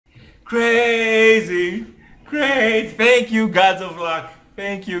Crazy. Great. Thank you, gods of luck.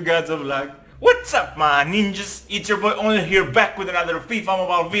 Thank you, gods of luck. What's up, my ninjas? It's your boy Onel here, back with another FIFA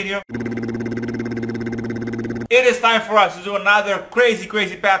mobile video. It is time for us to do another crazy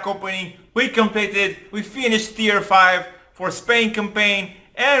pack opening. We finished tier 5 for Spain campaign,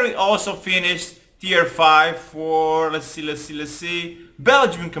 and we also finished tier 5 for, let's see,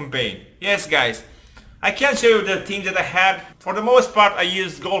 Belgium campaign. Yes, guys. I can't show you the team that I had. For the most part, I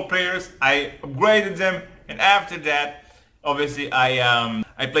used gold players. I upgraded them, and after that, obviously, I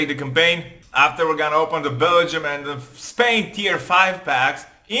played the campaign. After, we're gonna open the Belgium and the Spain tier 5 packs,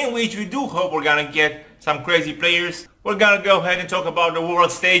 in which we do hope we're gonna get some crazy players. We're gonna go ahead and talk about the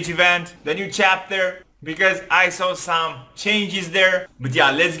World Stage event, the new chapter, because I saw some changes there. But yeah,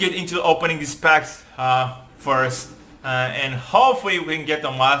 let's get into opening these packs first, and hopefully we can get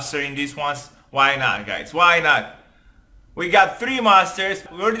a master in these ones. Why not, guys? Why not? We got 3 masters.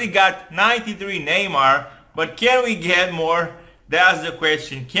 We already got 93 Neymar, but can we get more? That's the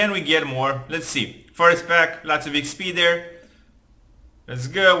question. Can we get more? Let's see. First pack, lots of XP there. Let's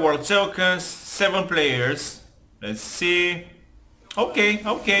go. World tokens, 7 players. Let's see. Okay,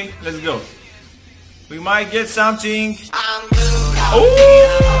 let's go. We might get something. Oh,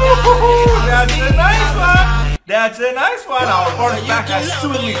 that's a nice one. That's a nice one. Our first pack has 2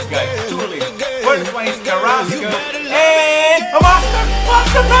 leads, guys. 2 leads. First one is Carrasco and a master.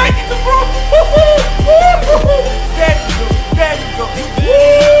 Master 92, bro. There you go.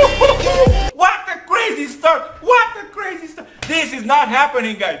 What a crazy start. What a crazy start. This is not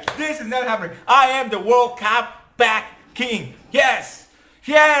happening, guys. This is not happening. I am the World Cup pack king. Yes.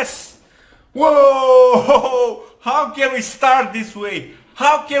 Yes. Whoa. How can we start this way?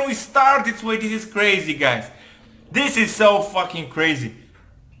 How can we start this way? This is crazy, guys. This is so fucking crazy.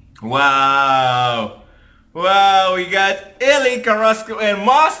 Wow. Wow, we got Eli, Carrasco and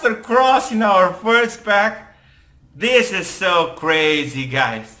Master Cross in our first pack. This is so crazy,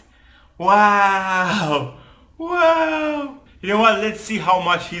 guys. Wow. Wow. You know what? Let's see how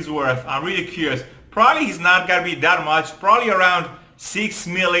much he's worth. I'm really curious. Probably he's not gonna be that much. Probably around 6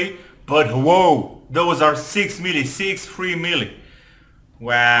 milli. But whoa, those are 6 milli, 6 milli.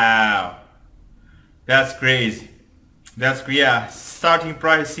 Wow. That's crazy. That's, yeah, starting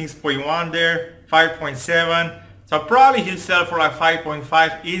price 6.1 there, 5.7. So probably he'll sell for like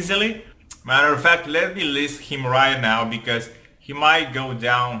 5.5 easily. Matter of fact, let me list him right now because he might go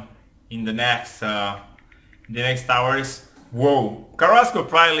down in the next hours. Whoa, Carrasco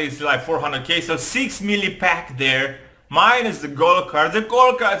probably is like 400k, so 6 milli pack there, minus the gold cards. The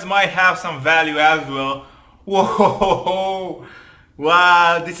gold cards might have some value as well. Whoa.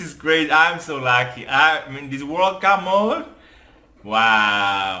 Wow, this is great. I'm so lucky. I'm in this World Cup mode.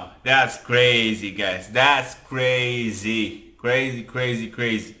 Wow, that's crazy, guys. That's crazy. Crazy.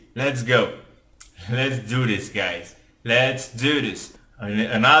 Let's go. Let's do this, guys. Let's do this.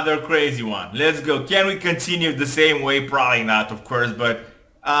 Another crazy one. Let's go. Can we continue the same way? Probably not, of course, but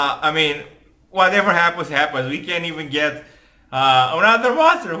I mean, whatever happens, happens. We can't even get another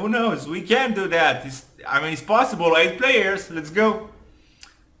monster. Who knows? We can do that. It's possible. 8 players. Let's go.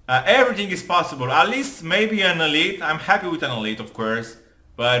 Everything is possible. At least maybe an elite. I'm happy with an elite, of course.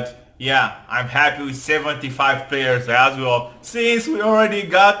 But yeah, I'm happy with 75 players as well. Since we already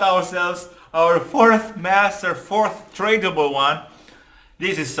got ourselves our 4th master, 4th tradable one.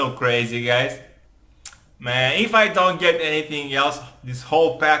 This is so crazy, guys. Man, if I don't get anything else, this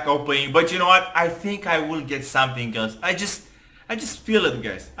whole pack opening. But you know what? I think I will get something else. I just feel it,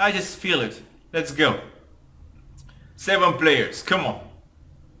 guys. I just feel it. Let's go. 7 players. Come on.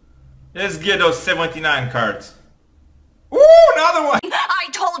 Let's get those 79 cards. Ooh, another one! I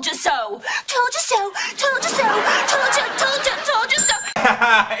told you so! Told you so! Told you so! Told you so!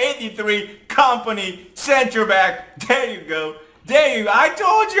 83 company center back. There you go. There you go. I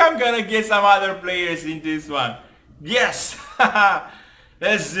told you I'm gonna get some other players in this one. Yes!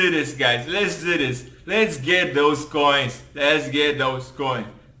 Let's do this, guys. Let's do this. Let's get those coins. Let's get those coins.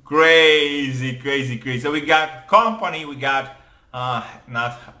 Crazy. So we got company. We got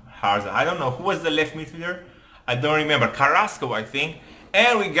not Harza. I don't know who was the left midfielder. I don't remember. Carrasco, I think.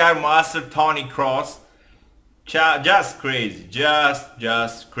 And we got Master Tony Cross. Just crazy.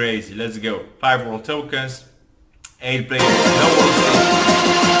 Just crazy. Let's go. 5 world tokens. 8 players. No world tokens.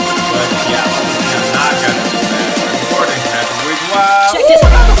 But yeah, I'm not gonna do that. Important that with wow. Check this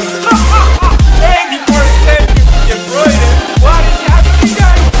out. 84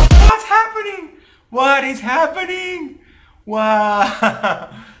 What is happening? Wow.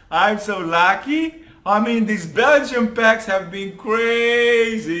 I'm so lucky. I mean, these Belgian packs have been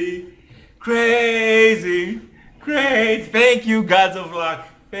crazy. Thank you, gods of luck.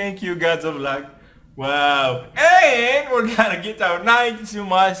 Thank you, gods of luck. Wow. And we're gonna get our 92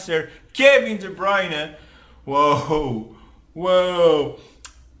 master, Kevin De Bruyne. Whoa. Whoa.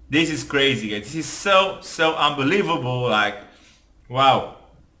 This is crazy, guys. This is so unbelievable. Like, wow.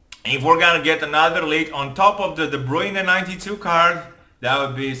 If we're gonna get another lead on top of the De Bruyne 92 card, that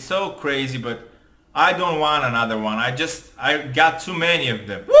would be so crazy, but I don't want another one. I got too many of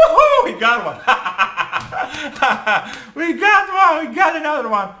them. Woohoo! We got one. We got one. We got another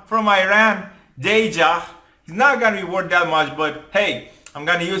one from Iran. Deja. He's not gonna be worth that much, but hey, I'm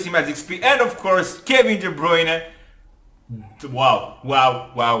gonna use him as XP. And of course, Kevin De Bruyne. Wow,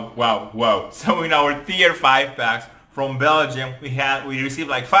 wow, wow, wow, wow. So in our tier 5 packs from Belgium, we received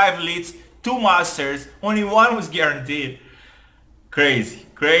like 5 leads, 2 masters, only 1 was guaranteed. Crazy,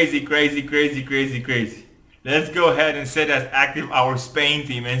 crazy, crazy, crazy, crazy, crazy. Let's go ahead and set as active our Spain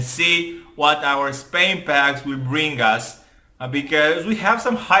team and see what our Spain packs will bring us. Because we have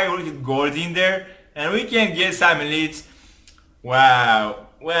some high rated golds in there and we can get some elites. Wow,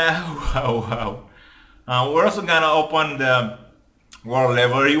 wow, wow, wow. We're also gonna open the world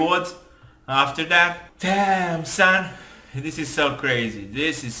level rewards after that. Damn, son, this is so crazy.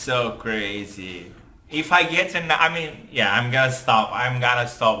 This is so crazy. If I get to, I mean, yeah, I'm gonna stop,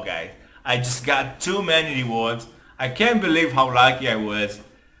 guys. I just got too many rewards. I can't believe how lucky I was.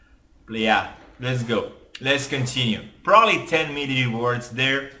 But yeah, let's go. Let's continue. Probably 10 mini rewards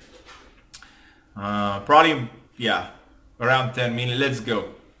there. Probably, yeah, around 10 mini. Let's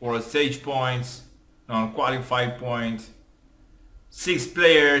go. World stage points, qualified points, 6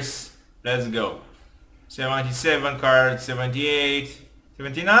 players. Let's go. 77 cards, 78,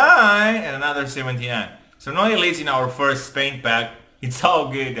 79, and another 79. So no elites in our first Spain pack. It's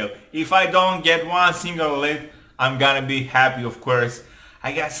all good though. If I don't get one single elite, I'm gonna be happy, of course.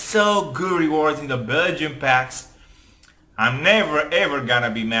 I got so good rewards in the Belgian packs. I'm never ever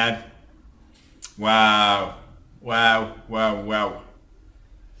gonna be mad. Wow. Wow, wow, wow.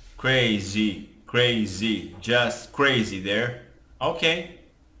 Crazy, crazy, just crazy there. Okay,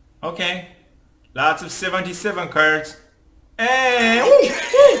 okay. Lots of 77 cards. And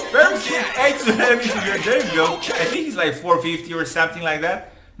very soon, 8 to heavy figure. There you go. I think it's like 450 or something like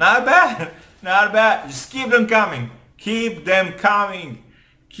that. Not bad. Not bad. Just keep them coming. Keep them coming.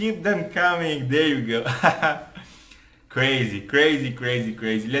 Keep them coming. There you go. Crazy, crazy, crazy,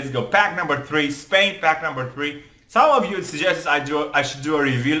 crazy. Let's go. Pack number 3. Spain pack number 3. Some of you suggested I should do a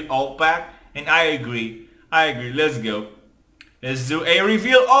reveal all pack. And I agree. I agree. Let's go. Let's do a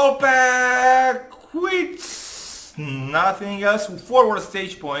reveal all pack with nothing else. 4 world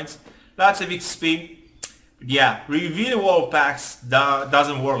stage points, lots of XP. Yeah, reveal all packs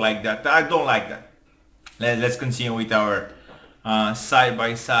doesn't work like that. I don't like that. Let's continue with our side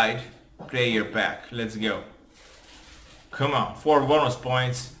by side player pack. Let's go. Come on, 4 bonus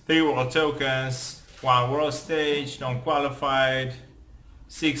points, 3 world tokens, 1 world stage, non-qualified,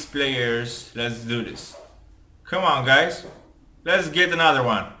 6 players. Let's do this. Come on, guys. Let's get another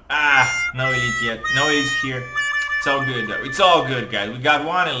one. Ah, no elite yet. No elite here. It's all good though. It's all good, guys. We got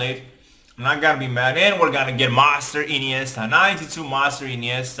 1 elite. I'm not gonna be mad. And we're gonna get Master Iniesta. 92 Master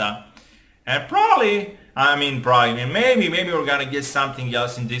Iniesta. And probably, maybe we're gonna get something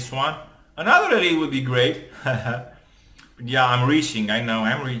else in this one. Another elite would be great. But yeah, I'm reaching. I know,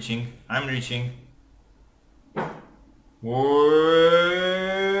 I'm reaching. I'm reaching.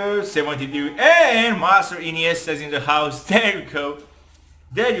 Whoa, 72. And Master Iniesta is in the house. There you go.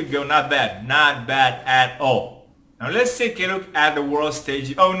 There you go. Not bad. Not bad at all. Now let's take a look at the world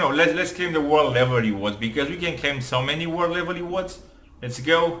stage. Oh no, let's claim the world level rewards because we can claim so many world level rewards. Let's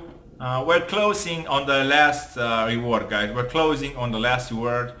go. We're closing on the last reward, guys. We're closing on the last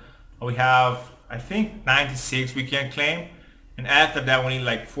reward. We have, I think, 96 we can claim. And after that we need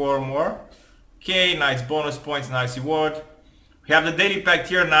like 4 more. Okay, nice bonus points, nice reward. We have the daily pack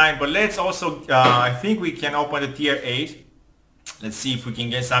tier 9, but let's also, I think we can open the tier 8. Let's see if we can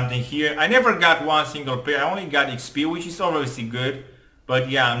get something here. I never got one single player. I only got XP, which is obviously good. But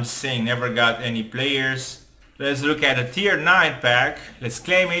yeah, I'm just saying, never got any players. Let's look at the tier 9 pack. Let's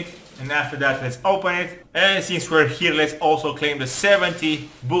claim it. And after that, let's open it. And since we're here, let's also claim the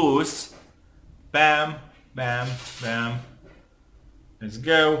 70 boost. Bam, bam, bam. Let's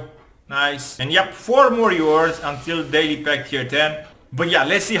go. Nice. And yep, 4 more rewards until daily pack tier 10. But yeah,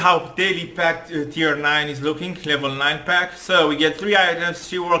 let's see how daily pack tier 9 is looking, level 9 pack. So we get 3 items,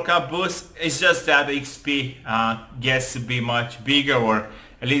 3 World Cup boosts. It's just that the XP gets to be much bigger, or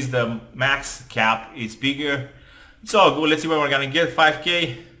at least the max cap is bigger. It's all good. Let's see what we're gonna get.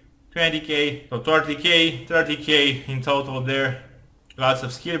 5k, 20k, so 30k in total there. Lots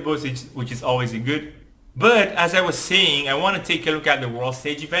of skill boosts, which is always good. But as I was saying, I want to take a look at the World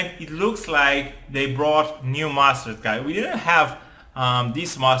Stage event. It looks like they brought new masters, guys. We didn't have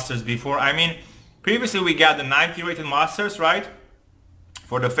these masters before. I mean, previously we got the 90 rated masters, right?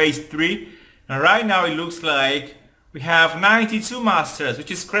 For the phase 3. And right now it looks like we have 92 masters, which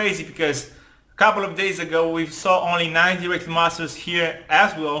is crazy because a couple of days ago we saw only 90 rated masters here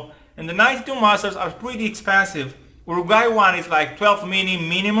as well. And the 92 masters are pretty expensive. Uruguay one is like 12 mini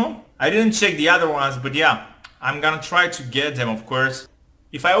minimum. I didn't check the other ones, but yeah, I'm gonna try to get them, of course.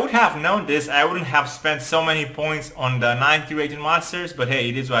 If I would have known this, I wouldn't have spent so many points on the 90 rated masters, but hey,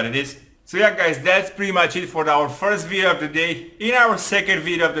 it is what it is. So yeah guys, that's pretty much it for our first video of the day. In our second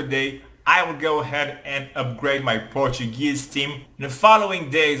video of the day, I will go ahead and upgrade my Portuguese team. In the following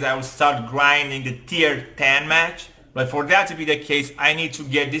days, I will start grinding the tier 10 match. But for that to be the case, I need to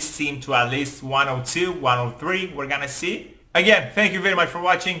get this team to at least 102, 103, we're gonna see. Again, thank you very much for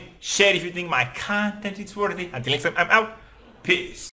watching. Share if you think my content is worthy. Until next time, I'm out. Peace.